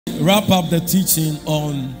wrap up the teaching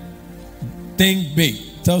on think big.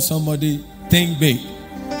 Tell somebody, think big.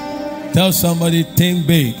 Tell somebody, think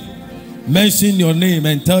big. Mention your name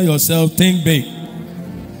and tell yourself, think big.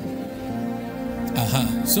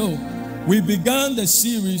 So, we began the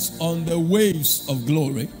series on the waves of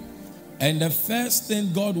glory. And the first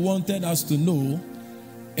thing God wanted us to know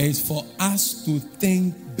is for us to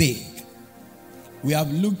think big. We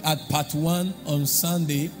have looked at part 1 on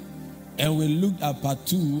Sunday, and we looked at part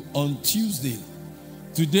 2 on Tuesday.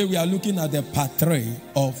 Today we are looking at the part 3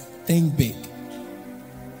 of think big.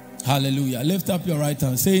 Hallelujah. Lift up your right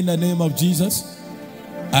hand. Say, in the name of Jesus,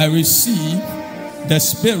 I receive the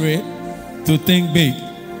spirit to think big.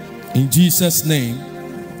 In Jesus' name,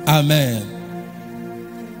 amen.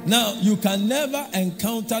 Now, you can never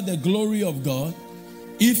encounter the glory of God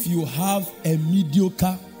if you have a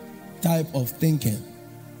mediocre type of thinking.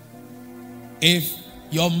 If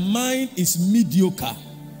your mind is mediocre,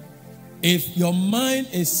 if your mind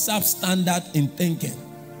is substandard in thinking,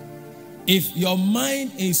 if your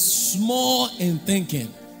mind is small in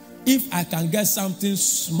thinking, if I can get something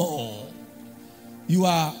small, you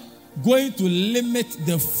are going to limit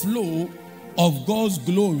the flow of God's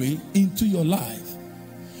glory into your life.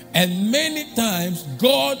 And many times,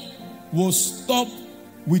 God will stop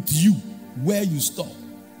with you where you stop.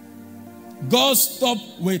 God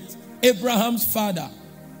stopped with Abraham's father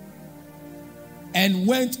and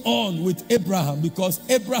went on with Abraham because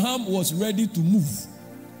Abraham was ready to move.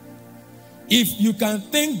 If you can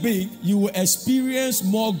think big, you will experience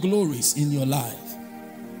more glories in your life.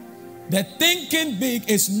 The thinking big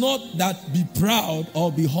is not that be proud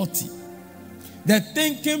or be haughty. The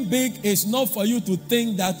thinking big is not for you to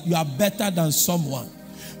think that you are better than someone.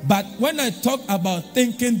 But when I talk about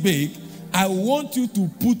thinking big, I want you to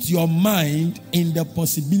put your mind in the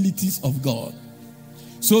possibilities of God.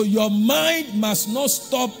 So your mind must not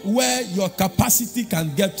stop where your capacity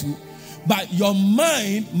can get to, but your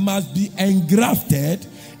mind must be engrafted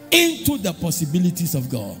into the possibilities of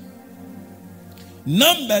God.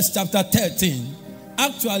 Numbers chapter 13,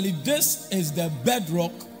 actually this is the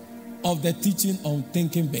bedrock of the teaching on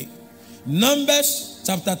thinking big. Numbers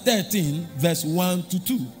chapter 13, verse 1 to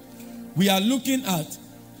 2. We are looking at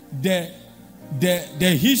the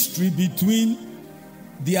history between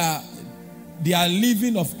their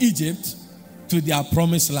leaving of Egypt to their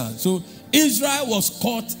promised land. So Israel was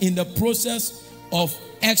caught in the process of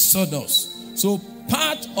Exodus. So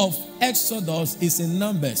part of Exodus is in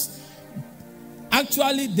Numbers.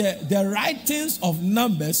 Actually, the writings of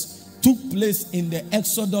Numbers took place in the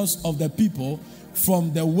exodus of the people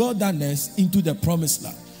from the wilderness into the promised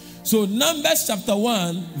land. So Numbers chapter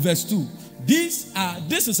 1 verse 2.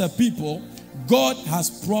 This is a people God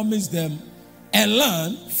has promised them a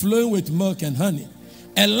land flowing with milk and honey.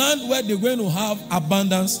 A land where they're going to have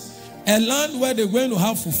abundance. A land where they're going to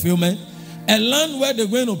have fulfillment. A land where they're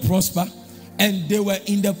going to prosper. And they were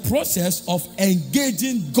in the process of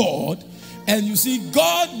engaging God. And you see,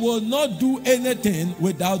 God will not do anything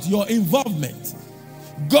without your involvement.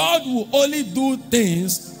 God will only do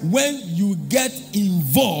things when you get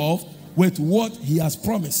involved with what he has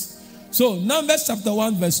promised. So, Numbers chapter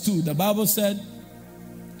 1 verse 2, the Bible said,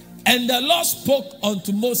 and the Lord spoke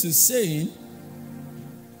unto Moses, saying,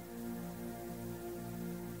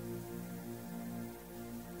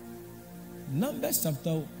 Numbers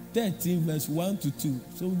chapter 13 verse 1 to 2.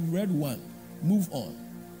 So we read 1. Move on.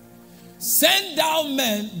 Send down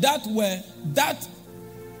men that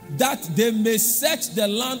they may search the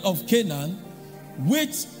land of Canaan,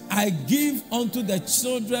 which I give unto the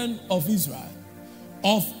children of Israel.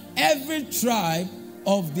 Of every tribe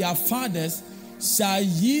of their fathers shall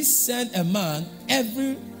ye send a man,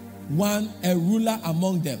 every one a ruler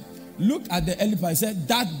among them. Look at the elephant. It said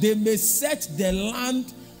that they may search the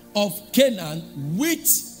land of Canaan, which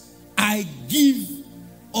I give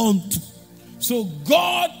unto. So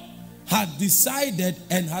God had decided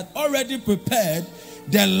and had already prepared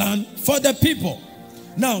the land for the people.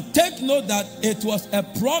 Now, take note that it was a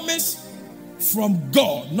promise from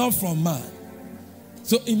God, not from man.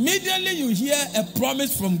 So immediately you hear a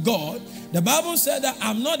promise from God, the Bible said that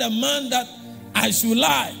I'm not a man that I should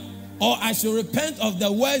lie or I should repent of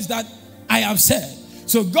the words that I have said.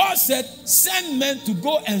 So God said, send men to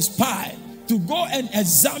go and spy, to go and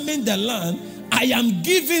examine the land I am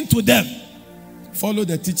giving to them. Follow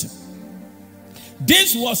the teaching.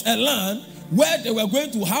 This was a land where they were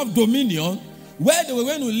going to have dominion, where they were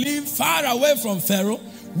going to live far away from Pharaoh,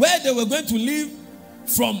 where they were going to live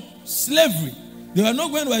from slavery. They were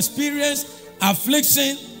not going to experience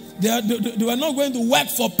affliction. They were not going to work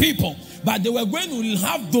for people, but they were going to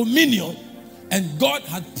have dominion. And God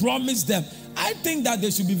had promised them, I think that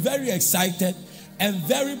they should be very excited and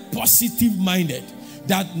very positive minded.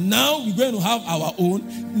 That now we're going to have our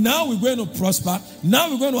own. Now we're going to prosper. Now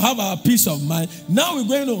we're going to have our peace of mind. Now we're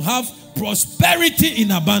going to have prosperity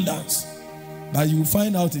in abundance. But you will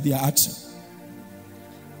find out in their action.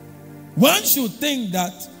 One should think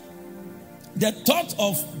that the thought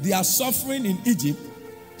of their suffering in Egypt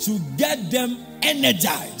should get them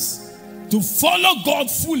energized to follow God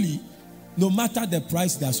fully, no matter the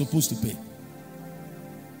price they are supposed to pay.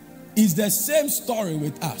 It's the same story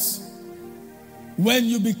with us. When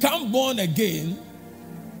you become born again,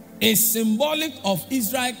 it's symbolic of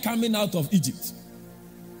Israel coming out of Egypt.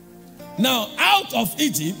 Now, out of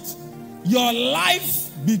Egypt, your life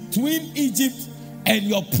between Egypt and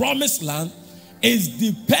your promised land is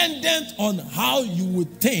dependent on how you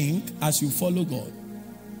would think as you follow God.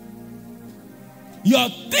 Your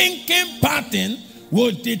thinking pattern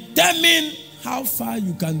will determine how far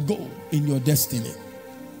you can go in your destiny.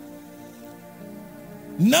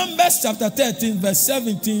 Numbers chapter 13, verse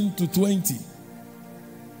 17 to 20.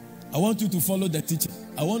 I want you to follow the teaching.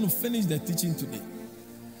 I want to finish the teaching today.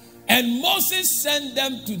 And Moses sent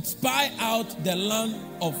them to spy out the land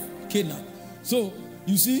of Canaan. So,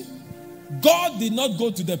 you see, God did not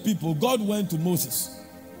go to the people. God went to Moses.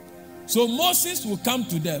 So Moses will come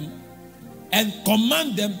to them and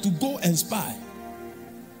command them to go and spy.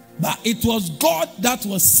 But it was God that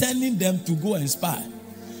was sending them to go and spy.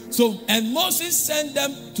 So, and Moses sent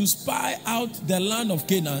them to spy out the land of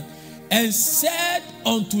Canaan and said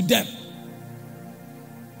unto them.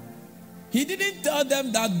 He didn't tell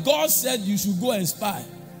them that God said you should go and spy.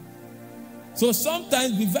 So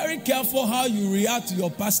sometimes be very careful how you react to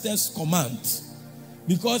your pastor's commands,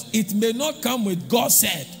 because it may not come with God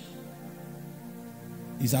said.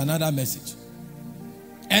 It's another message.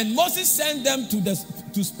 And Moses sent them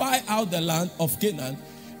to spy out the land of Canaan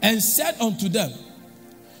and said unto them,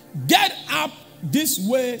 get up this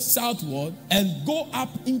way southward and go up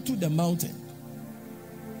into the mountain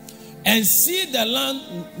and see the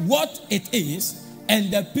land, what it is,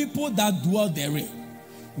 and the people that dwell therein,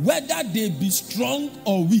 whether they be strong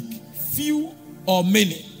or weak, few or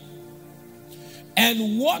many,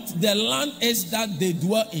 and what the land is that they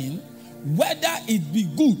dwell in, whether it be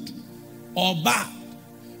good or bad,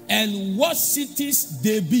 and what cities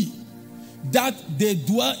they be that they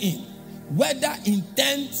dwell in, whether in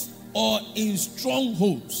tents or in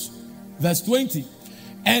strongholds. Verse 20.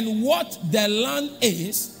 And what the land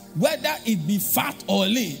is, whether it be fat or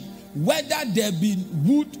lean, whether there be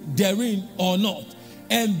wood therein or not.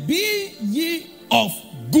 And be ye of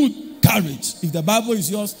good courage. If the Bible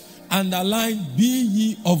is yours, underline, be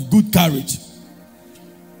ye of good courage.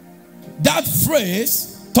 That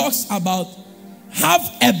phrase talks about have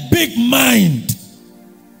a big mind.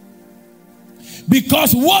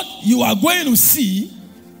 Because what you are going to see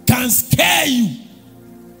can scare you.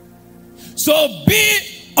 So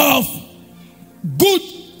be of good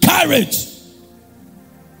courage.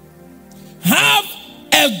 Have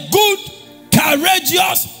a good,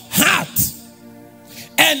 courageous heart.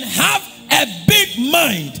 And have a big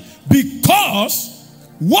mind. Because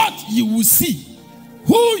what you will see,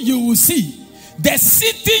 who you will see, the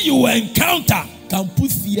city you will encounter can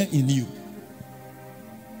put fear in you.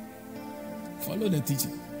 Follow the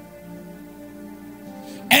teaching.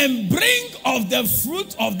 And bring of the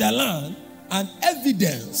fruit of the land an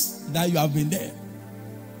evidence that you have been there.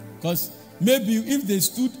 Because maybe if they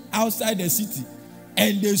stood outside the city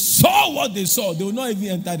and they saw what they saw, they will not even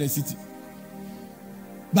enter the city.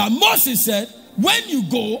 But Moses said, when you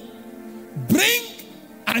go, bring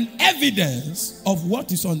an evidence of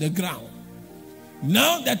what is on the ground.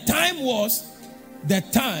 Now the time was the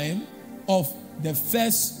time of the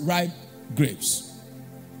first ripe grapes.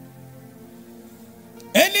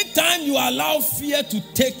 Anytime you allow fear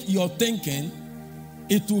to take your thinking,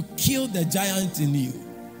 it will kill the giant in you.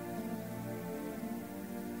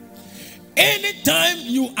 Anytime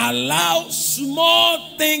you allow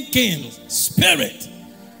small thinking spirit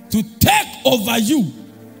to take over you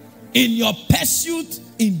in your pursuit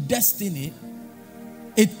in destiny,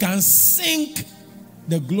 it can sink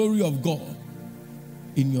the glory of God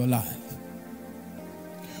in your life.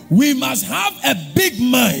 We must have a big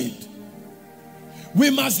mind. We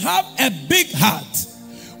must have a big heart.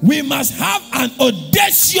 We must have an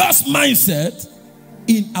audacious mindset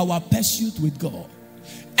in our pursuit with God.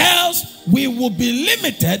 Else we will be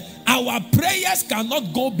limited. Our prayers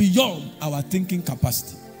cannot go beyond our thinking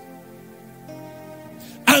capacity.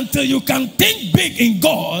 Until you can think big in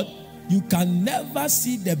God, you can never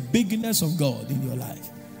see the bigness of God in your life.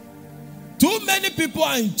 Too many people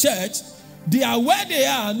are in church. They are where they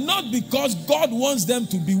are not because God wants them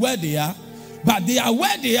to be where they are, But they are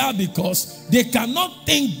where they are because they cannot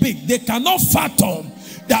think big. They cannot fathom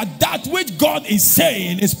that which God is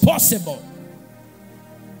saying is possible.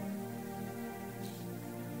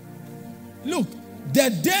 Look, the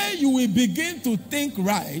day you will begin to think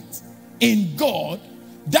right in God,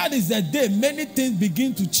 that is the day many things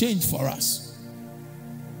begin to change for us.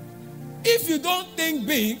 If you don't think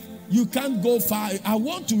big, you can't go far. I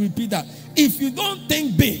want to repeat that. If you don't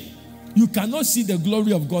think big, you cannot see the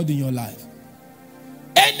glory of God in your life.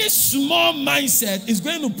 Any small mindset is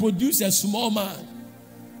going to produce a small man.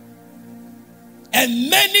 And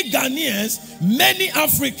many Ghanaians, many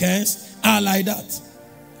Africans are like that.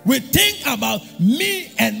 We think about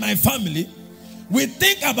me and my family. We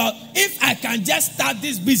think about if I can just start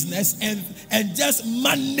this business and just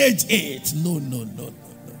manage it. No.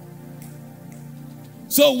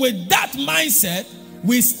 So with that mindset,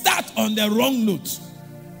 we start on the wrong note.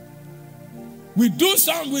 We do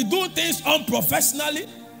things unprofessionally.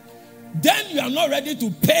 Then you are not ready to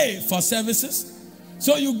pay for services.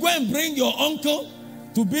 So you go and bring your uncle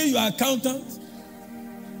to be your accountant.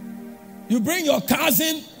 You bring your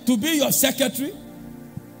cousin to be your secretary.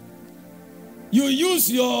 You use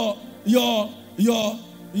your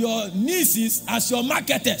nieces as your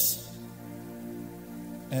marketers.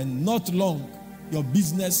 And not long, your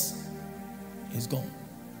business is gone.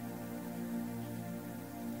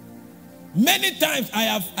 Many times I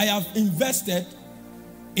have invested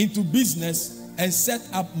into business and set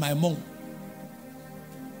up my mom.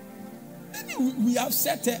 Maybe we have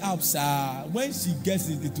set her up, sir. When she gets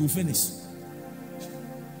it, it will finish.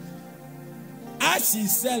 As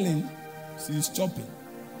she's selling, she's chopping.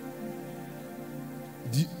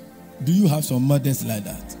 Do you have some mothers like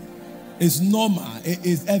that? It's normal. It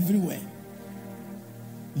is everywhere.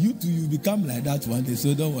 You too, you become like that one day,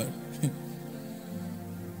 so don't worry.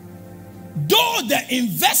 Though the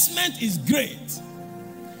investment is great,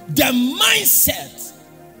 the mindset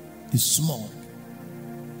is small.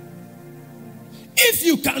 If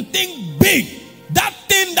you can think big, that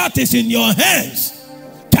thing that is in your hands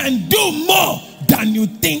can do more than you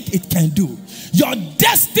think it can do. Your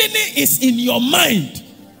destiny is in your mind.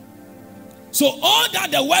 So all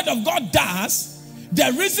that the word of God does,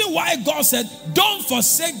 the reason why God said, don't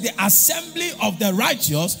forsake the assembly of the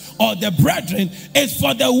righteous or the brethren, is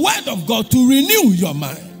for the word of God to renew your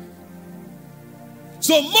mind.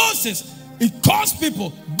 So Moses, it calls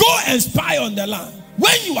people, go and spy on the land.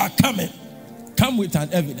 When you are coming, come with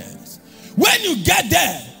an evidence. When you get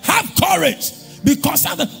there, have courage. Because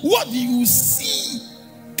what you see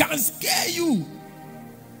can scare you.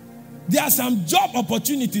 There are some job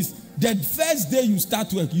opportunities. The first day you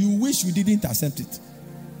start work, you wish you didn't accept it.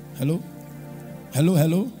 Hello?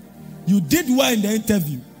 You did well in the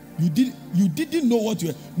interview. You didn't know what you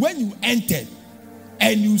were. When you entered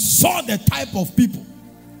and you saw the type of people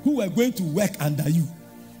who were going to work under you,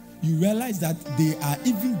 you realize that they are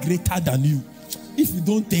even greater than you. If you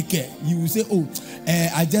don't take care, you will say, oh,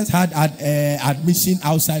 I just had admission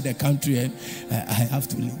outside the country and I have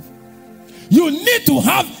to leave. You need to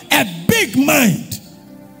have a big mind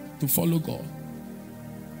to follow God.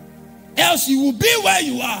 Else you will be where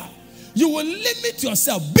you are. You will limit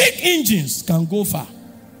yourself. Big engines can go far.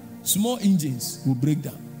 Small engines will break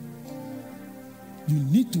down. You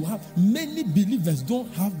need to have, many believers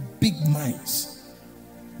don't have big minds.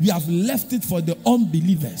 We have left it for the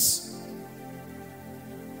unbelievers.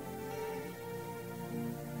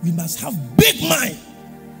 We must have big mind.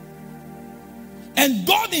 And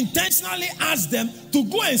God intentionally asked them to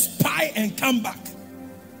go and spy and come back.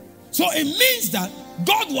 So it means that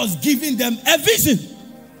God was giving them a vision.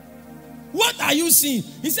 What are you seeing?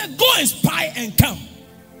 He said, go and spy and come.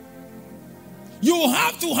 You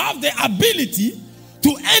have to have the ability to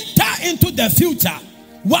enter into the future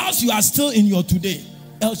whilst you are still in your today.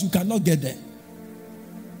 Else you cannot get there.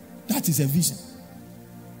 That is a vision.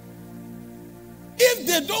 If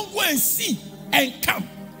they don't go and see and come,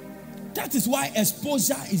 that is why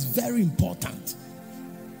exposure is very important.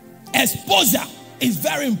 Exposure is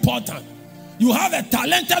very important. You have a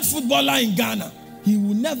talented footballer in Ghana. He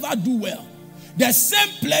will never do well. The same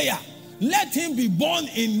player, let him be born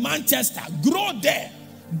in Manchester, grow there,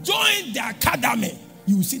 join the academy.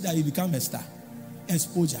 You will see that he becomes a star.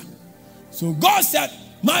 Exposure. So God said,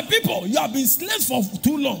 my people, you have been slaves for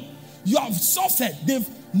too long. You have suffered. They've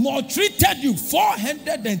maltreated you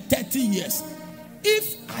 430 years.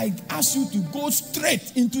 If I ask you to go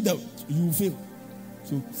straight into you will fail.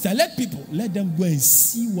 So select people, let them go and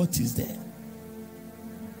see what is there.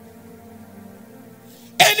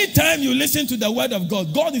 Anytime you listen to the word of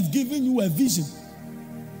God, God is giving you a vision.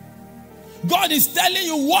 God is telling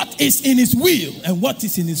you what is in his will and what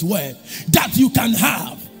is in his word that you can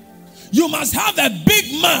have. You must have a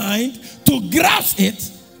big mind to grasp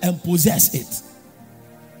it and possess it.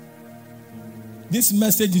 This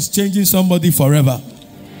message is changing somebody forever.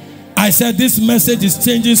 I said this message is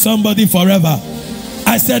changing somebody forever.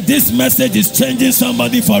 I said this message is changing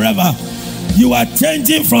somebody forever. You are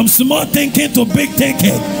changing from small thinking to big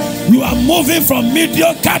thinking. You are moving from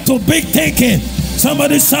mediocre to big thinking.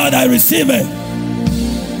 Somebody shout, I receive it.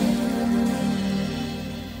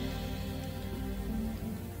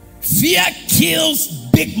 Fear kills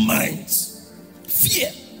big minds.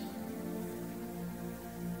 Fear.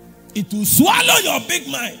 It will swallow your big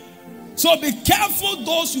mind. So be careful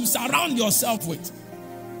those you surround yourself with.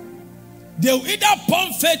 They will either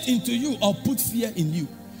pump faith into you or put fear in you.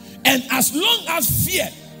 And as long as fear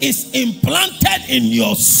is implanted in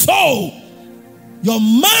your soul, your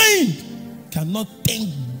mind cannot think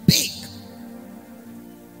big.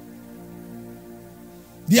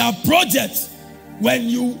 There are projects when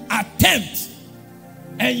you attempt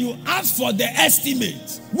and you ask for the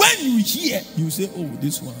estimate. When you hear, you say, oh,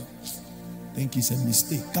 this one, I think it's a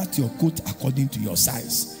mistake. Cut your coat according to your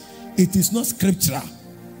size. It is not scriptural.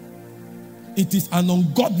 It is an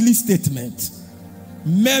ungodly statement.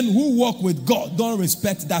 Men who walk with God don't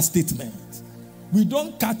respect that statement. We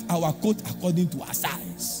don't cut our coat according to our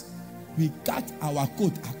size. We cut our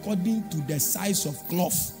coat according to the size of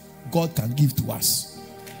cloth God can give to us.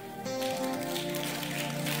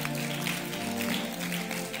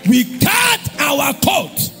 We cut our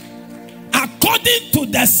coat according to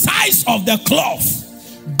the size of the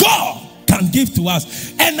cloth God can give to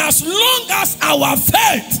us. And as long as our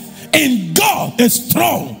faith in God is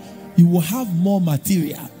strong, you will have more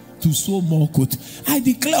material to sew more coat. I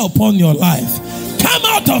declare upon your life, come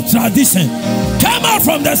out of tradition, come out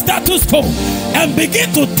from the status quo, and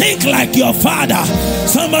begin to think like your father.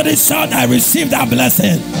 Somebody shout, I receive that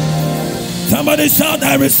blessing. Somebody shout,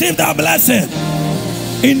 I receive that blessing.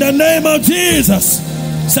 In the name of Jesus.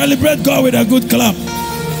 Celebrate God with a good clap.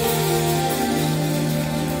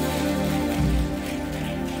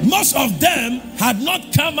 Most of them had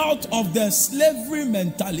not come out of the slavery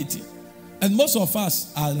mentality. And most of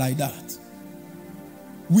us are like that.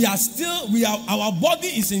 Our body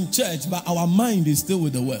is in church, but our mind is still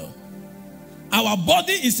with the world. Our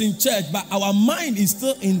body is in church, but our mind is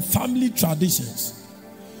still in family traditions.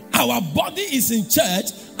 Our body is in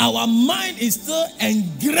church, our mind is still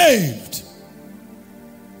engraved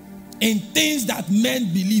in things that men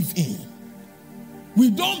believe in. We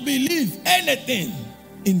don't believe anything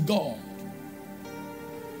in God.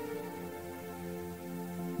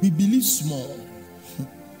 We believe small.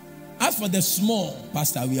 As for the small,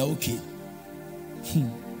 Pastor, we are okay.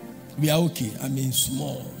 We are okay. I mean,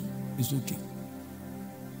 small is okay.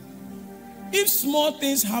 If small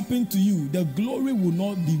things happen to you, the glory will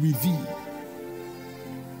not be revealed.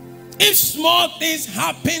 If small things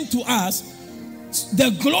happen to us, the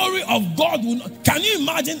glory of God will not. Can you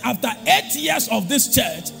imagine after 8 years of this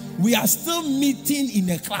church, we are still meeting in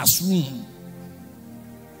a classroom?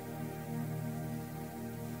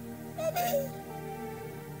 Amen.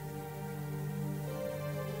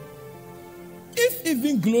 If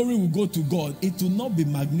even glory will go to God, it will not be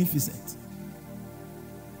magnificent.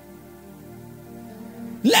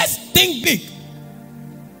 Let's think big.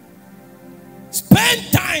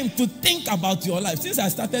 Spend time to think about your life. Since I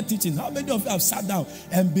started teaching, how many of you have sat down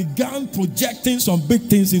and began projecting some big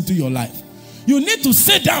things into your life? You need to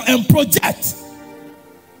sit down and project.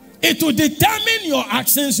 It will determine your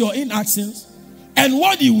actions, your inactions, and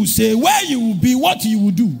what you will say, where you will be, what you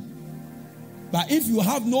will do. But if you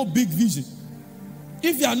have no big vision,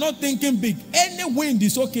 if you are not thinking big, any wind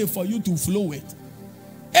is okay for you to flow with.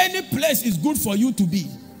 Any place is good for you to be.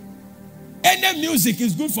 Any music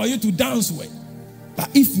is good for you to dance with. But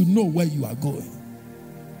if you know where you are going,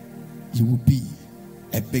 you will be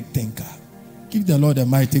a big thinker. Give the Lord a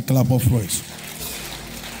mighty clap of praise.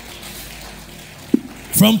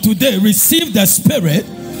 From today, receive the spirit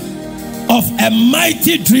of a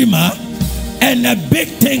mighty dreamer and a big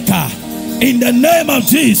thinker. In the name of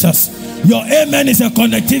Jesus. Your amen is a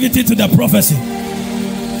connectivity to the prophecy.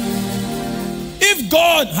 If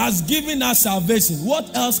God has given us salvation,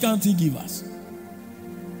 what else can't he give us?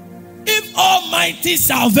 If almighty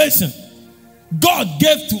salvation God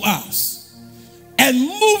gave to us and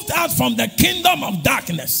moved out from the kingdom of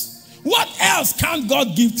darkness, what else can't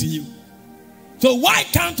God give to you? So why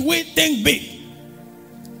can't we think big?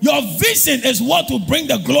 Your vision is what will bring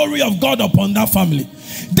the glory of God upon that family.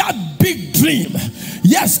 That big dream.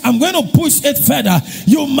 Yes, I'm going to push it further.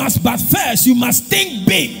 But first you must think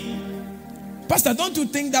big. Pastor, don't you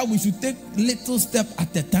think that we should take little step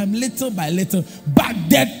at a time, little by little? But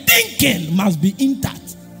the thinking must be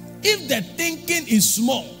intact. If the thinking is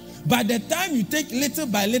small, by the time you take little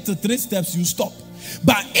by little 3 steps, you stop.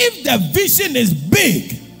 But if the vision is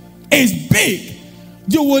big,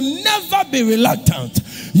 you will never be reluctant.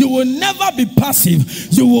 You will never be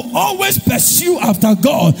passive. You will always pursue after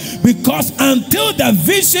God, because until the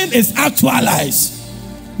vision is actualized,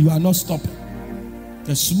 you are not stopping.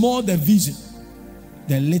 The small the vision,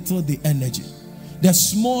 the little the energy. The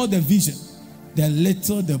small the vision, the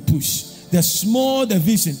little the push. The small the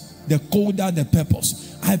vision, the colder the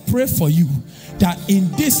purpose. I pray for you that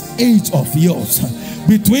in this age of yours,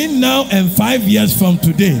 between now and 5 years from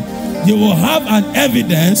today, you will have an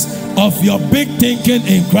evidence of your big thinking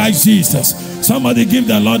in Christ Jesus. Somebody give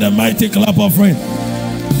the Lord a mighty clap offering.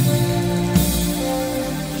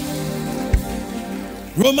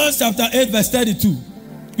 Romans chapter 8 verse 32.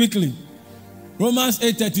 Quickly. Romans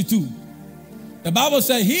 8:32. The Bible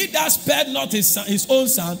says, he that spared not his own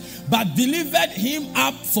son, but delivered him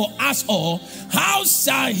up for us all, how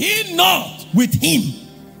shall he not with him?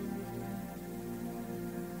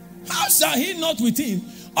 How shall he not with him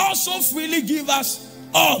also freely give us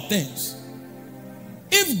all things?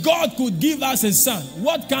 If God could give us a son,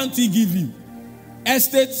 what can't he give you?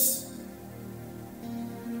 Estates,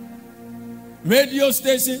 radio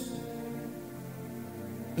station,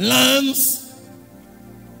 lands,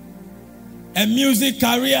 a music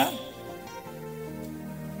career.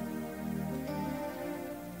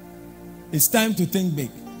 It's time to think big.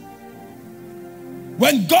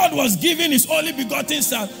 When God was giving his only begotten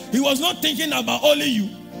son, he was not thinking about only you.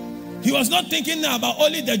 He was not thinking about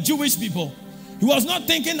only the Jewish people. He was not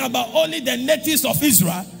thinking about only the natives of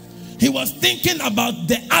Israel. He was thinking about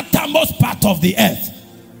the uttermost part of the earth.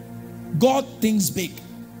 God thinks big.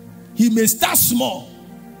 He may start small,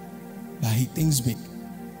 but he thinks big.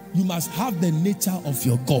 You must have the nature of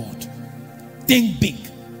your God. Think big.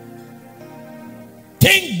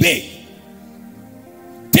 Think big.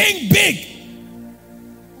 Think big.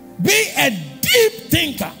 Be a deep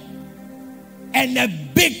thinker and a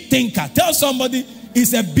big thinker. Tell somebody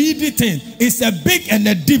it's a BD thing. It's a big and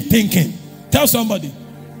a deep thinking. Tell somebody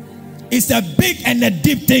it's a big and a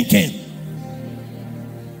deep thinking.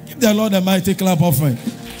 Give the Lord a mighty clap offering.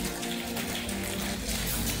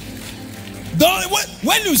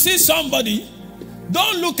 When you see somebody,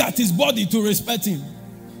 don't look at his body to respect him.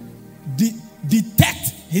 Detect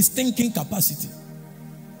his thinking capacity.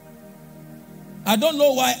 I don't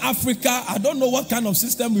know why Africa, I don't know what kind of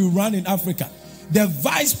system we run in Africa. The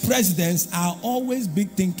vice presidents are always big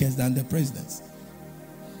thinkers than the presidents.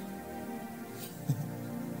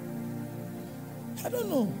 I don't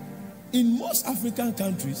know. In most African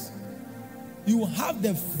countries, you have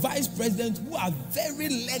the vice presidents who are very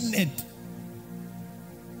learned.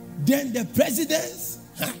 Then the presidents,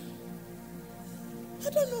 I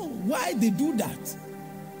don't know why they do that.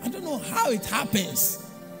 I don't know how it happens.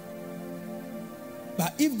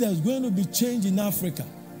 But if there's going to be change in Africa,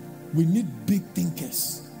 we need big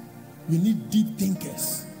thinkers. We need deep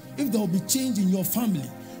thinkers. If there will be change in your family,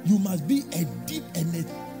 you must be a deep and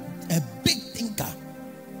a big thinker.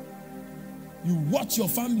 You watch your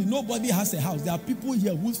family. Nobody has a house. There are people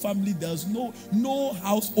here whose family there's no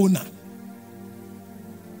house owner.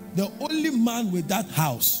 The only man with that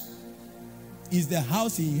house is the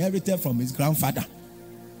house he inherited from his grandfather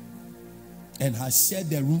and has shared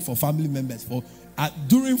the room for family members.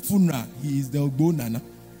 During funeral, he is the Ogbo Nana.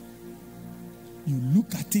 You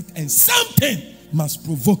look at it and something must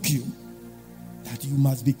provoke you that you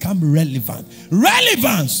must become relevant.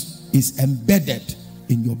 Relevance is embedded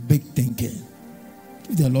in your big thinking.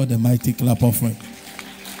 Give the Lord a mighty clap offering.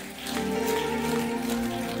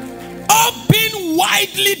 Open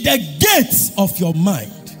widely the gates of your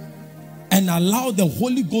mind and allow the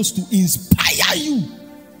Holy Ghost to inspire you.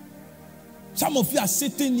 Some of you are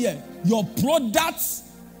sitting here. Your products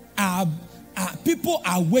are people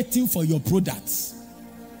are waiting for your products.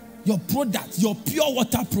 Your products, your pure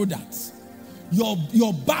water products,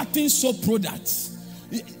 your bathing soap products.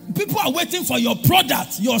 People are waiting for your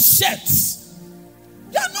products, your shirts.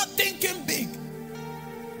 They are not thinking big.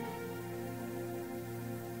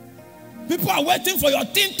 People are waiting for your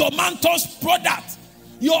tin tomatoes product,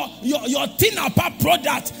 your tin apart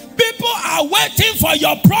product. People are waiting for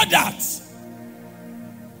your products.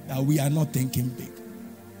 That we are not thinking big.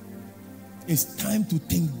 It's time to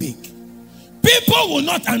think big. People will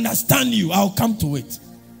not understand you. I'll come to it.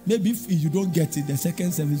 Maybe if you don't get it, the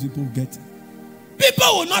second service people will get it.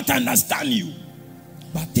 People will not understand you.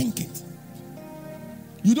 But think it.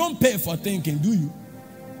 You don't pay for thinking, do you?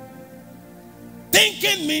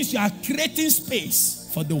 Thinking means you are creating space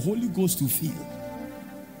for the Holy Ghost to fill.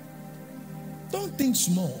 Don't think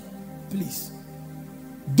small, please.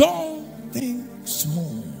 Don't think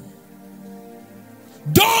small.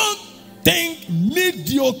 Don't think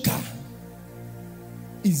mediocre.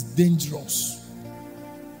 It's dangerous.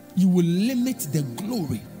 You will limit the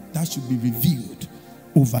glory that should be revealed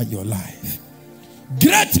over your life.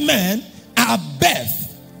 Great men are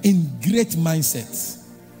birthed in great mindsets.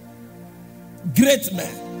 Great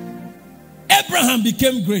men. Abraham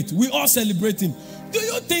became great. We all celebrate him. Do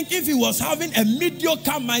you think if he was having a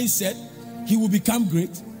mediocre mindset, he would become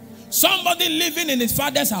great? Somebody living in his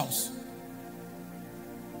father's house,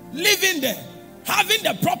 living there, having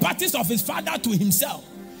the properties of his father to himself.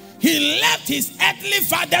 He left his earthly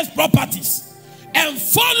father's properties and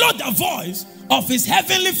followed the voice of his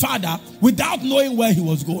heavenly father without knowing where he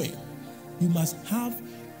was going. You must have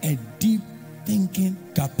a deep thinking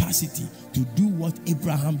capacity to do what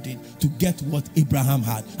Abraham did, to get what Abraham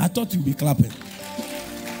had. I thought you'd be clapping.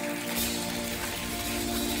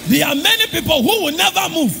 There are many people who will never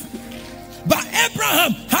move. But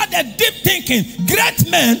Abraham had a deep thinking. Great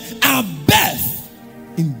men are birthed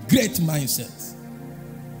in great mindsets.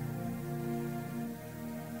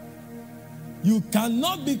 You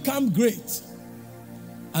cannot become great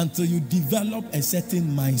until you develop a certain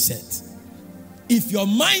mindset. If your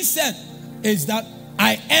mindset is that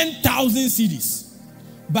I earn 1,000 cedis,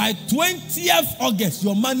 by 20th August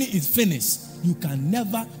your money is finished, you can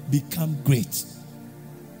never become great.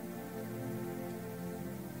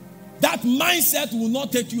 That mindset will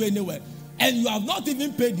not take you anywhere. And you have not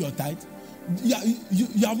even paid your tithe.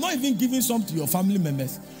 You have not even given some to your family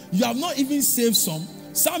members. You have not even saved some.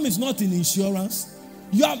 Some is not in insurance.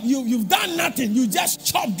 You've done nothing. You just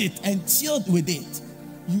chopped it and chilled with it.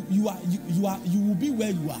 You will be where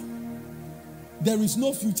you are. There is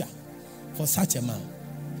no future for such a man.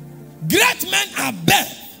 Great men are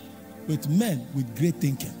birthed with men with great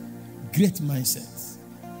thinking, great mindsets.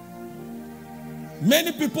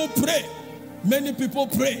 Many people pray,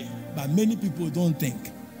 but many people don't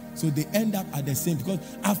think. So they end up at the same, because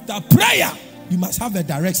after prayer, you must have a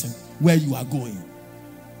direction where you are going.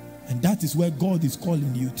 And that is where God is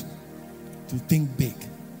calling you to think big.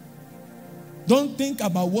 Don't think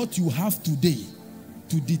about what you have today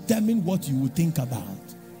to determine what you will think about.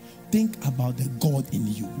 Think about the God in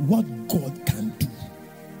you. What God can do.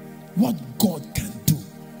 What God can do.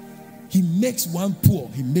 He makes one poor,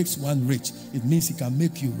 he makes one rich. It means he can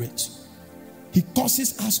make you rich. He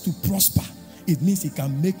causes us to prosper. It means he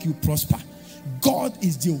can make you prosper. God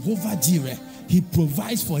is Jehovah Jireh. He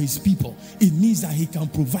provides for his people. It means that he can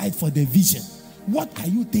provide for the vision. What are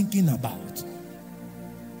you thinking about?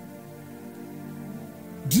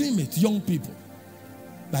 Dream it, young people.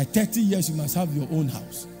 By 30 years, you must have your own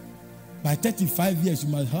house. By 35 years, you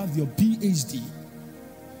must have your PhD.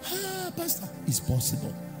 Pastor, it's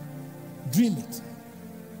possible. Dream it.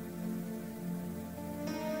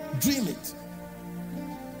 Dream it.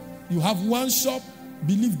 You have one shop,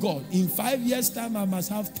 believe God. In 5 years' time, I must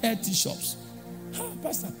have 30 shops.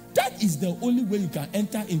 Pastor, that is the only way you can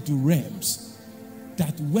enter into realms.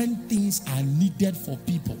 That when things are needed for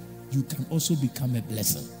people, you can also become a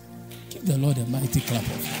blessing. Give the Lord a mighty clap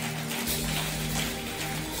of hands.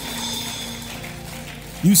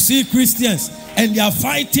 You see Christians, and they are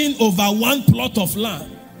fighting over one plot of land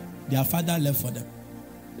their father left for them.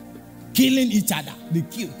 Killing each other. They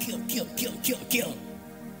kill.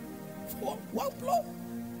 For one plot.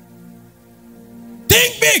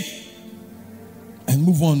 Think big and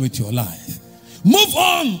move on with your life. Move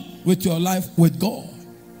on with your life with God.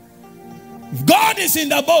 If God is in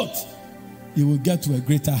the boat, you will get to a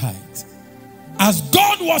greater height. As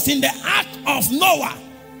God was in the ark of Noah,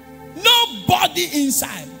 nobody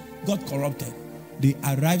inside got corrupted. They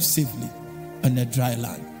arrived safely on the dry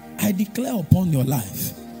land. I declare upon your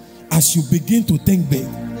life, as you begin to think big,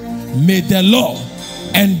 may the Lord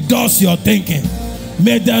endorse your thinking.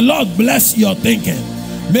 May the Lord bless your thinking.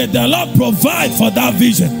 May the Lord provide for that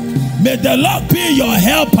vision. May the Lord be your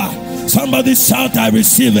helper. Somebody shout, I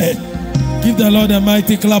receive it. Give the Lord a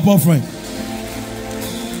mighty clap offering.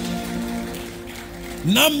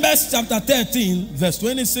 Numbers chapter 13, verse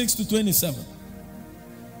 26 to 27.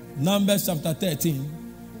 Numbers chapter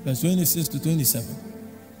 13, verse 26 to 27.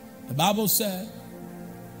 The Bible said,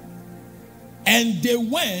 and they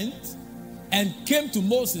went and came to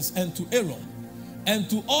Moses and to Aaron and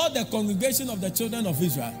to all the congregation of the children of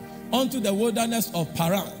Israel unto the wilderness of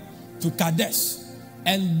Paran to Kadesh,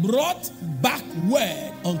 and brought back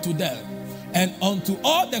word unto them and unto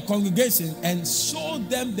all the congregation, and showed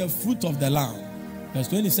them the fruit of the land. Verse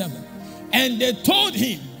 27. And they told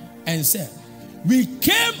him and said, we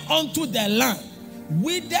came unto the land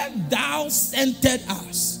whither thou sentest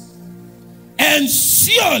us. And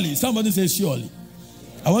surely, somebody say surely.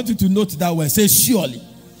 I want you to note that word. Say surely.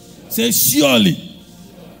 Say surely.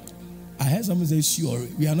 I heard someone say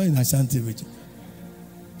surely. We are not in Ashanti region.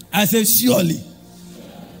 I say surely.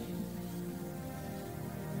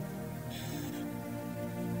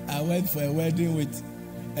 I went for a wedding with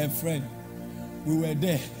a friend. We were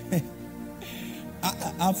there.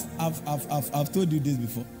 I've told you this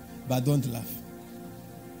before, but don't laugh.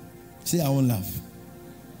 Say I won't laugh.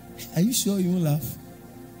 Are you sure you won't laugh?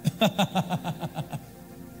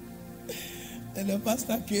 And the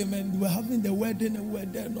pastor came and we were having the wedding and we were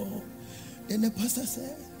there. No. Then the pastor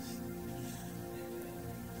said,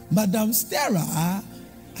 Madam Stella.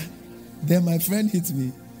 Then my friend hit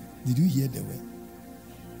me. Did you hear the word?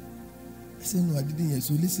 I said, no, I didn't hear.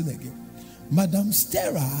 So listen again. Madam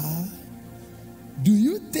Stella, do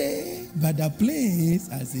you take by the place?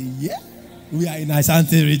 I said, yeah. We are in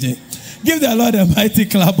Ashanti region. Give the Lord a mighty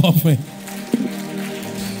clap of praise.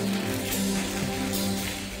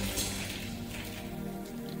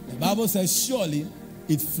 The Bible says, surely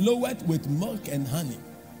it floweth with milk and honey.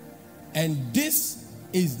 And this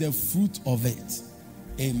is the fruit of it.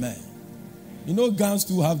 Amen. You know, guns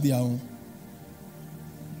too have their own.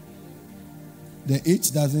 The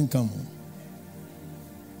H doesn't come on.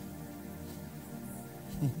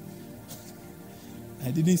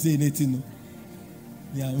 I didn't say anything. No.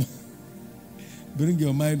 Yeah. Bring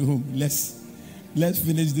your mind home. Let's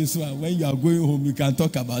finish this one. When you are going home, you can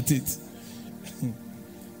talk about it.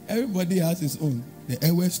 Everybody has his own. The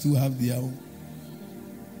Airways too have their own.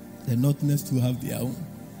 The Northerners too have their own.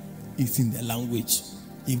 It's in the language.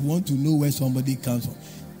 If you want to know where somebody comes from,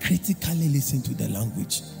 critically listen to the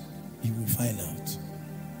language. You will find out.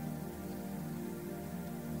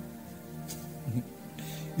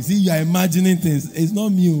 You see, you are imagining things. It's not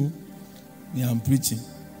me. I'm preaching.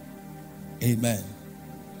 Amen.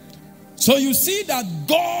 So you see that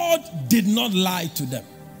God did not lie to them.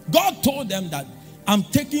 God told them that I'm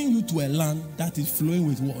taking you to a land that is flowing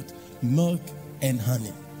with what? Milk and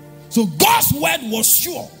honey. So God's word was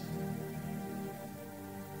sure.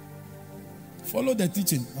 Follow the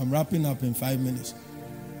teaching. I'm wrapping up in 5 minutes.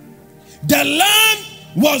 The land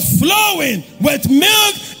was flowing with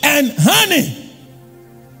milk and honey.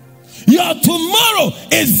 Your tomorrow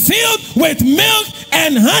is filled with milk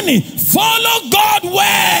and honey. Follow God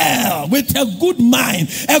well with a good mind.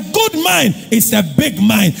 A good mind is a big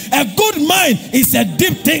mind. A good mind is a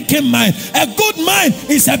deep thinking mind. A good mind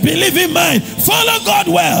is a believing mind. Follow God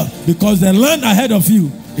well, because the land ahead of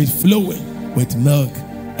you is flowing with milk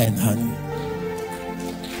and honey.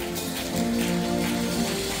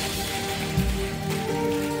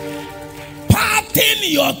 Pattern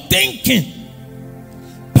your thinking.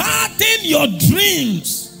 Pattern your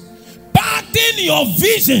dreams. Pattern your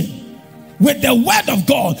vision with the word of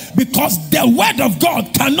God, because the word of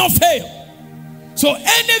God cannot fail. So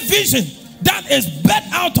any vision that is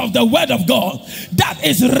birthed out of the word of God, that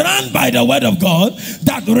is run by the word of God,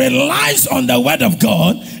 that relies on the word of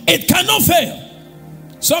God, it cannot fail.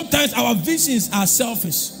 Sometimes our visions are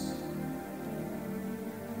selfish.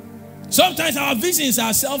 Sometimes our visions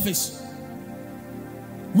are selfish.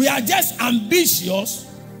 We are just ambitious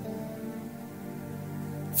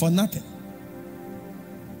for nothing.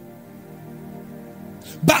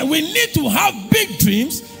 But we need to have big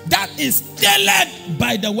dreams that is tailored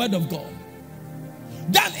by the word of God.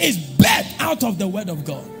 That is birthed out of the word of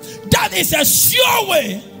God. That is a sure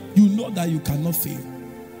way you know that you cannot fail.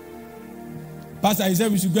 Pastor, he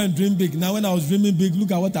said we should go and dream big. Now when I was dreaming big,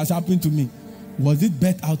 look at what has happened to me. Was it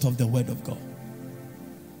birthed out of the word of God?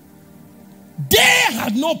 They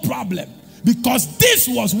had no problem, because this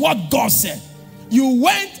was what God said. You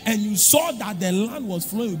went and you saw that the land was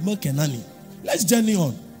flowing with milk and honey. Let's journey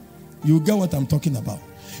on. You get what I'm talking about.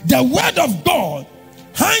 The word of God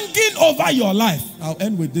hanging over your life. I'll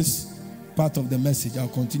end with this part of the message. I'll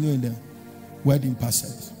continue in the wedding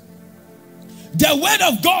passage. The word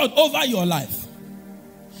of God over your life,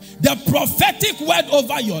 the prophetic word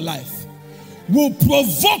over your life, will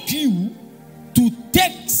provoke you to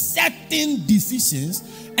take certain decisions,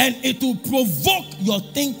 and it will provoke your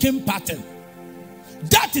thinking pattern.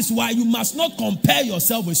 That is why you must not compare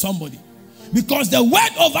yourself with somebody, because the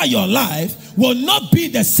word over your life will not be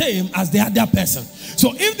the same as the other person.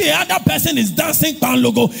 So if the other person is dancing pan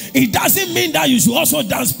logo, it doesn't mean that you should also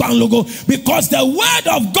dance pan logo, because the word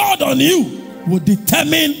of God on you will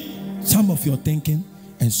determine some of your thinking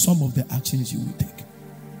and some of the actions you will take.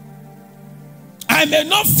 I may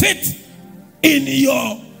not fit in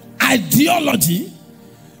your ideology,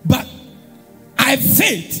 but I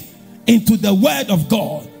fit into the word of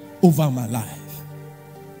God over my life.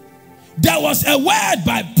 There was a word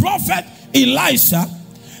by prophet Elisha.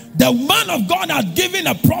 The man of God had given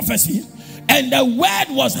a prophecy, and the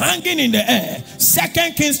word was hanging in the air.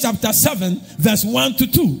 2 Kings chapter 7, verse 1 to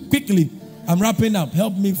 2. Quickly, I'm wrapping up.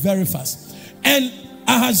 Help me very fast. And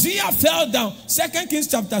Ahaziah fell down. 2 Kings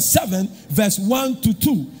chapter 7, verse 1 to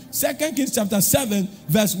 2. 2 Kings chapter 7,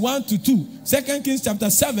 verse 1 to 2. 2 Kings chapter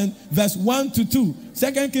 7, verse 1 to 2.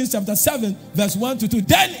 2 Kings chapter 7, verse 1 to 2.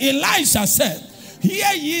 Then Elisha said,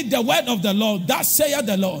 hear ye the word of the Lord. Thus saith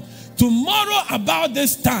the Lord. Tomorrow about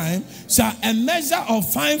this time shall a measure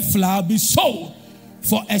of fine flour be sold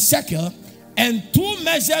for a shekel, and 2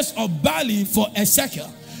 measures of barley for a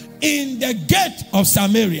shekel in the gate of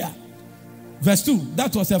Samaria. Verse 2.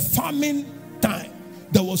 That was a famine time.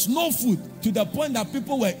 There was no food, to the point that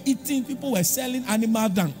people were eating, people were selling animal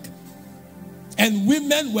dung. And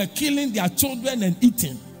women were killing their children and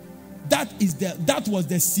eating. That was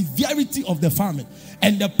the severity of the famine.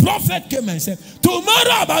 And the prophet came and said,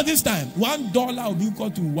 tomorrow about this time, $1 will be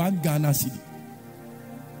equal to 1 Ghana cedi.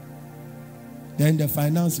 Then the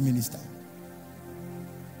finance minister.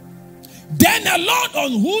 Then the Lord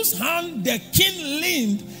on whose hand the king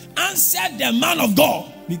leaned answered the man of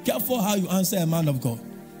God. Be careful how you answer a man of God.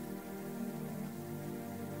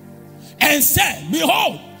 And said,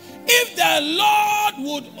 behold, if the Lord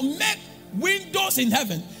would make windows in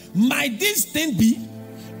heaven, might this thing be?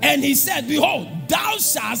 And he said, behold, thou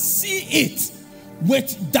shalt see it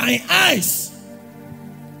with thine eyes.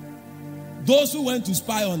 Those who went to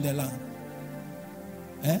spy on the land,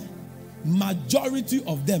 majority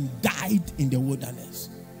of them died in the wilderness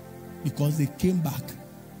because they came back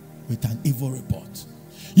with an evil report.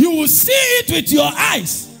 You will see it with your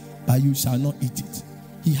eyes, but you shall not eat it.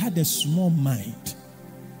 He had a small mind.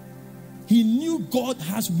 He knew God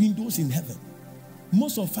has windows in heaven.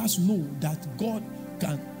 Most of us know that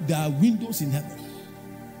there are windows in heaven.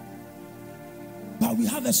 But we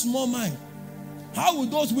have a small mind. How will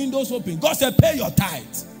those windows open? God said, pay your tithe.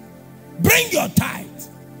 Bring your tithe.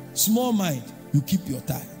 Small mind, you keep your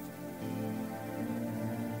tithe.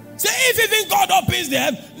 Say, if even God opens the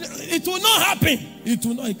heaven, it will not happen.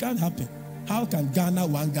 It can't happen. How can 1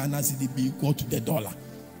 Ghana cedi be equal to the dollar?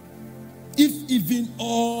 If even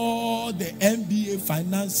all the MBA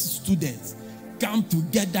finance students come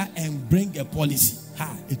together and bring a policy,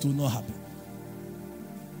 it will not happen.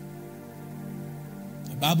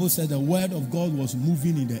 The Bible said the word of God was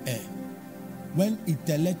moving in the air. When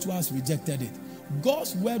intellectuals rejected it,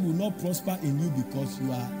 God's word will not prosper in you because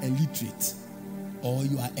you are illiterate or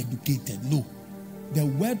you are educated. No. The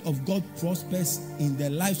word of God prospers in the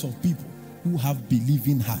lives of people who have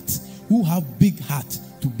believing hearts, who have big heart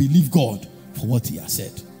to believe God for what he has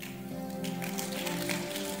said.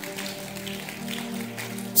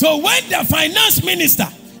 So when the finance minister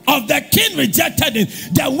of the king rejected him,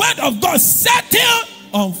 the word of God settled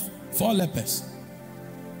on 4 lepers.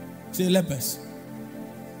 Say lepers.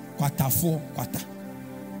 Quarter.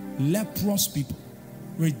 Leprous people.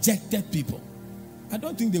 Rejected people. I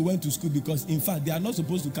don't think they went to school because, in fact, they are not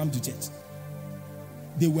supposed to come to church.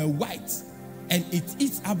 They were white, and it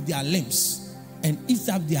eats up their limbs, and eats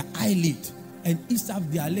up their eyelid, and eats up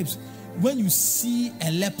their lips. When you see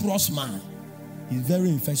a leprous man, he's very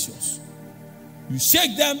infectious. You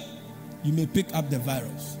shake them, you may pick up the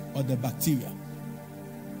virus or the bacteria.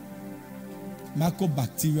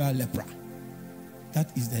 Mycobacterial lepra.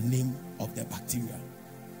 That is the name of the bacteria.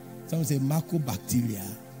 Someone say Mycobacteria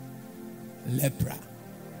lepra.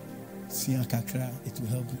 It will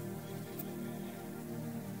help you.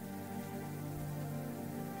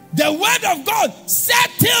 The word of God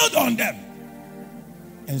settled on them,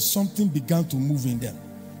 and something began to move in them.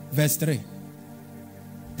 Verse 3.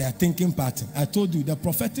 Their thinking pattern. I told you, the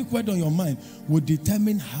prophetic word on your mind will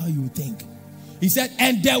determine how you think. He said,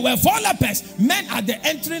 and there were 4 lepers, men at the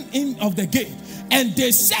entering in of the gate, and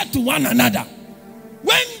they said to one another,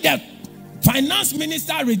 when the finance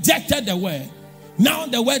minister rejected the word, now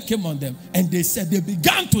the word came on them, and they said, they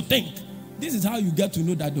began to think. This is how you get to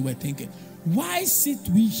know that they were thinking. Why sit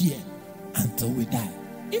we here until we die?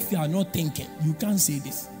 If you are not thinking, you can't say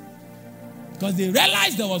this. Because they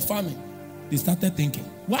realized there was famine. They started thinking,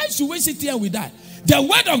 why should we sit here and we die? The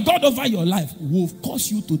word of God over your life will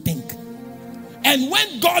cause you to think. And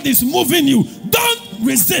when God is moving you, don't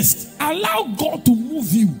resist. Allow God to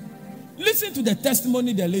move you. Listen to the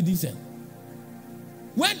testimony the lady said.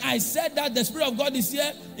 When I said that the Spirit of God is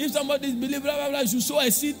here, if somebody is believing, blah, blah, blah, you should sow a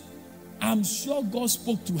seed, I'm sure God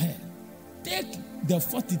spoke to her. Take the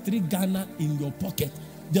 43 Ghana in your pocket,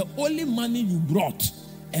 the only money you brought,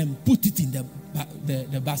 and put it in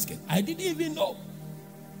the basket. I didn't even know.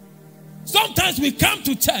 Sometimes we come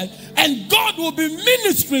to church and God will be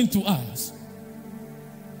ministering to us.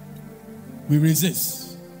 We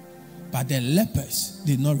resist. But the lepers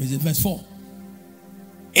did not resist. Verse 4.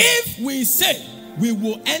 If we say we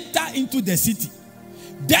will enter into the city,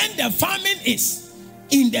 then the famine is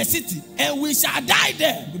in the city, and we shall die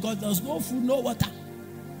there because there's no food, no water.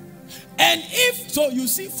 And if, so you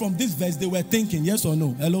see from this verse, they were thinking, yes or no?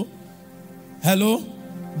 Hello? Hello?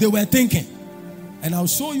 They were thinking. And I'll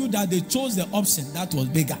show you that they chose the option that was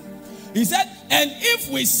bigger. He said, and if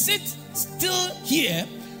we sit still here,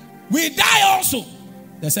 we die also.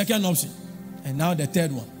 The second option. And now the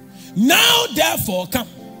third one. Now therefore come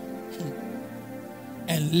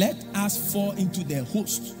and let us fall into the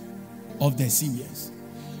host of the Syrians.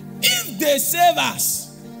 If they save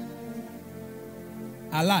us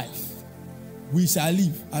alive, we shall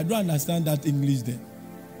live. I don't understand that English there.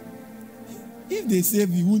 If they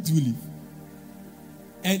save you, won't you live?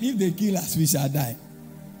 And if they kill us, we shall die.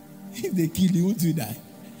 If they kill you, won't you die?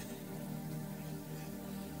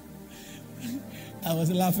 I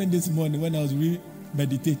was laughing this morning when I was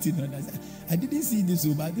meditating on that. I didn't see this,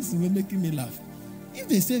 but this is making me laugh. If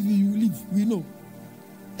they save you, you will live. We know.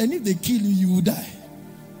 And if they kill you, you will die.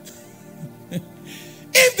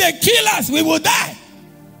 If they kill us, we will die.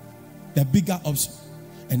 The bigger option.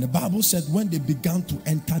 And the Bible said when they began to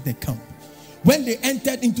enter the camp, when they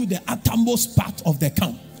entered into the uttermost part of the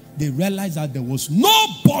camp, they realized that there was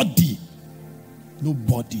nobody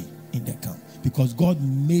in the camp. Because God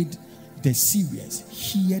made the Syrians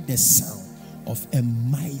hear the sound of a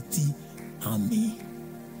mighty army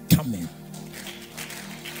coming.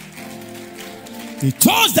 They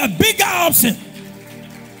chose the bigger option.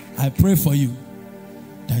 I pray for you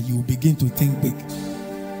that you will begin to think big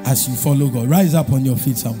as you follow God. Rise up on your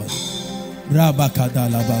feet, somebody.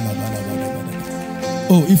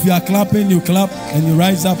 Oh, if you are clapping, you clap and you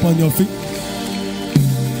rise up on your feet.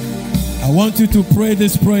 I want you to pray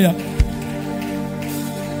this prayer.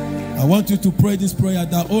 I want you to pray this prayer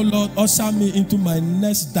that, oh Lord, usher me into my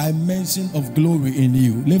next dimension of glory in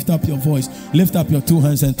you. Lift up your voice. Lift up your two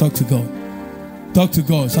hands and talk to God. Talk to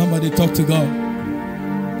God. Somebody talk to God.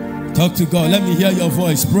 Talk to God. Let me hear your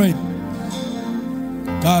voice. Pray.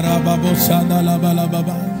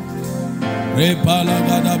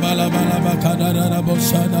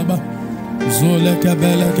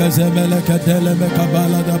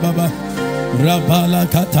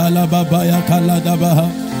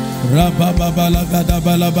 Rababala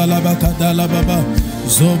gadabala balaba kadala baba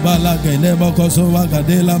zobala genemo kozowa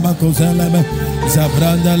gadela makozeleme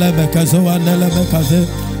zabranda lebe kazowa nelebe kaze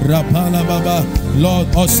rapala baba. Lord,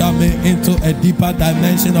 usher me into a deeper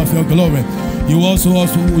dimension of your glory. You also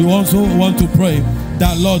want to pray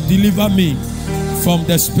that, Lord, deliver me from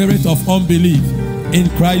the spirit of unbelief in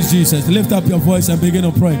Christ Jesus. Lift up your voice and begin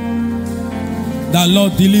to pray. That,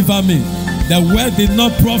 Lord, deliver me. The word did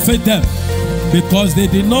not profit them, because they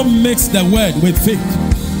did not mix the word with faith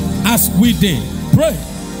as we did. Pray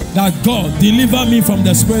that God deliver me from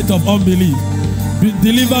the spirit of unbelief.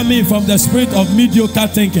 Deliver me from the spirit of mediocre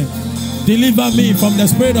thinking. Deliver me from the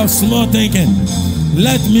spirit of small thinking.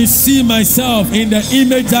 Let me see myself in the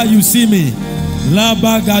image that you see me.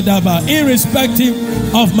 Irrespective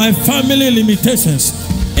of my family limitations,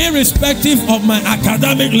 irrespective of my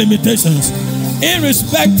academic limitations,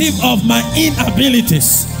 irrespective of my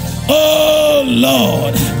inabilities. Oh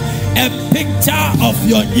Lord, a picture of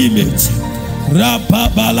your image.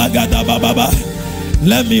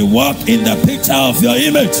 Let me walk in the picture of your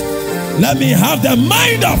image. Let me have the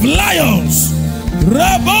mind of lions.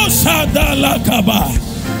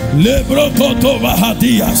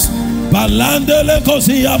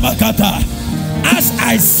 As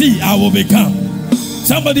I see, I will become.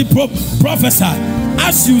 Somebody prophesy.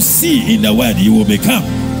 As you see in the word, you will become.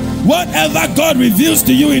 Whatever God reveals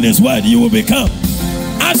to you in his word, you will become.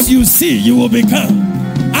 As you see, you will become.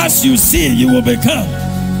 As you see, you will become.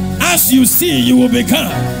 As you see, you will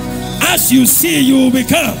become. As you see, you will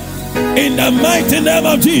become. In the mighty name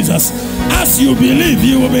of Jesus. As you believe,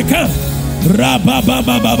 you will become.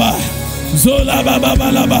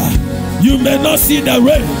 You may not see the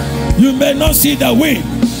rain, you may not see the wind,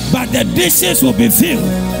 but the dishes will be filled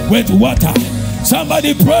with water.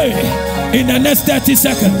 Somebody pray in the next 30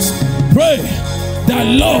 seconds. Pray that,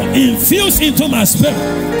 Lord, infuse into my spirit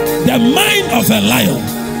the mind of a lion,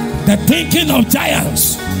 the thinking of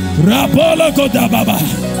giants.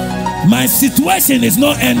 My situation is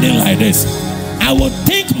not ending like this. I will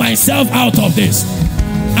think myself out of this.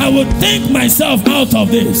 I will think myself out of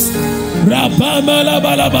this.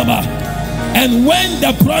 And when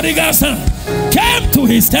the prodigal son came to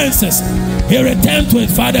his senses, he returned to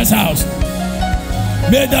his father's house.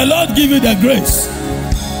 May the Lord give you the grace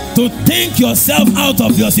to think yourself out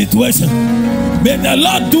of your situation. May the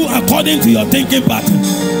Lord do according to your thinking pattern.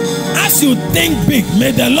 As you think big,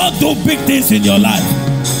 may the Lord do big things in your life.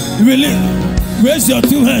 Really, raise your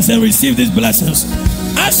two hands and receive these blessings.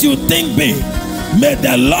 As you think big, may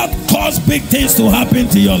the Lord cause big things to happen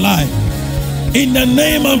to your life. In the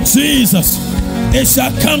name of Jesus, it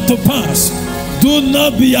shall come to pass. Do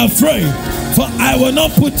not be afraid, for I will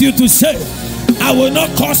not put you to shame. I will not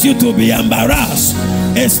cause you to be embarrassed.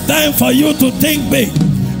 It's time for you to think big.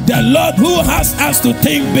 The Lord who has asked to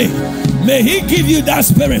think big, may He give you that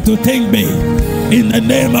spirit to think big. In the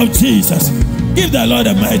name of Jesus. Give the Lord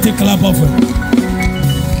a mighty clap offering.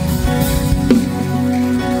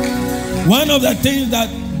 One of the things that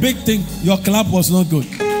big thing, your clap was not good.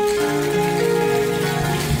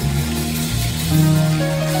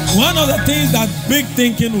 One of the things that big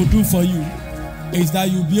thinking will do for you is that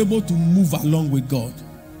you'll be able to move along with God.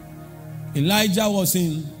 Elijah was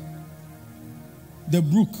in the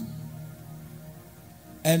brook,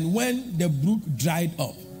 and when the brook dried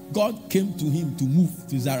up, God came to him to move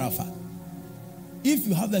to Zarephath. If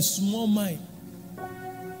you have a small mind,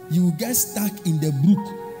 you will get stuck in the brook.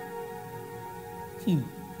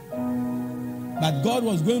 But God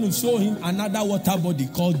was going to show him another water body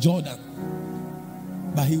called Jordan.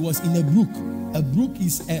 But he was in a brook. A brook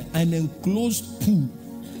is an enclosed pool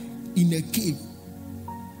in a cave.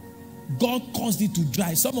 God caused it to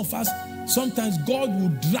dry. Some of us, sometimes God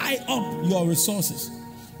will dry up your resources.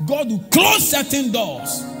 God will close certain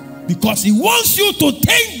doors because He wants you to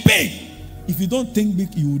think big. If you don't think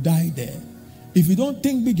big, you will die there. If you don't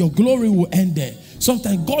think big, your glory will end there.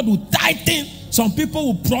 Sometimes God will tighten. Some people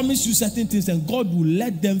will promise you certain things and God will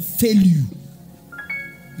let them fail you.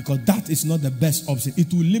 Because that is not the best option.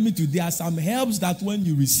 It will limit you. There are some helps that when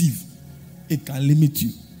you receive, it can limit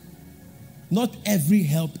you. Not every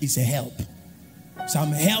help is a help.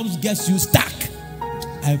 Some helps gets you stuck.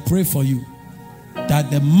 I pray for you that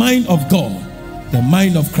the mind of God, the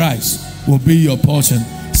mind of Christ will be your portion.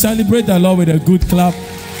 Celebrate the Lord with a good clap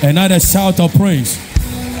and add a shout of praise.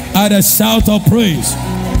 Add a shout of praise.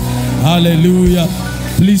 Hallelujah.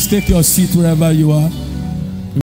 Please take your seat wherever you are.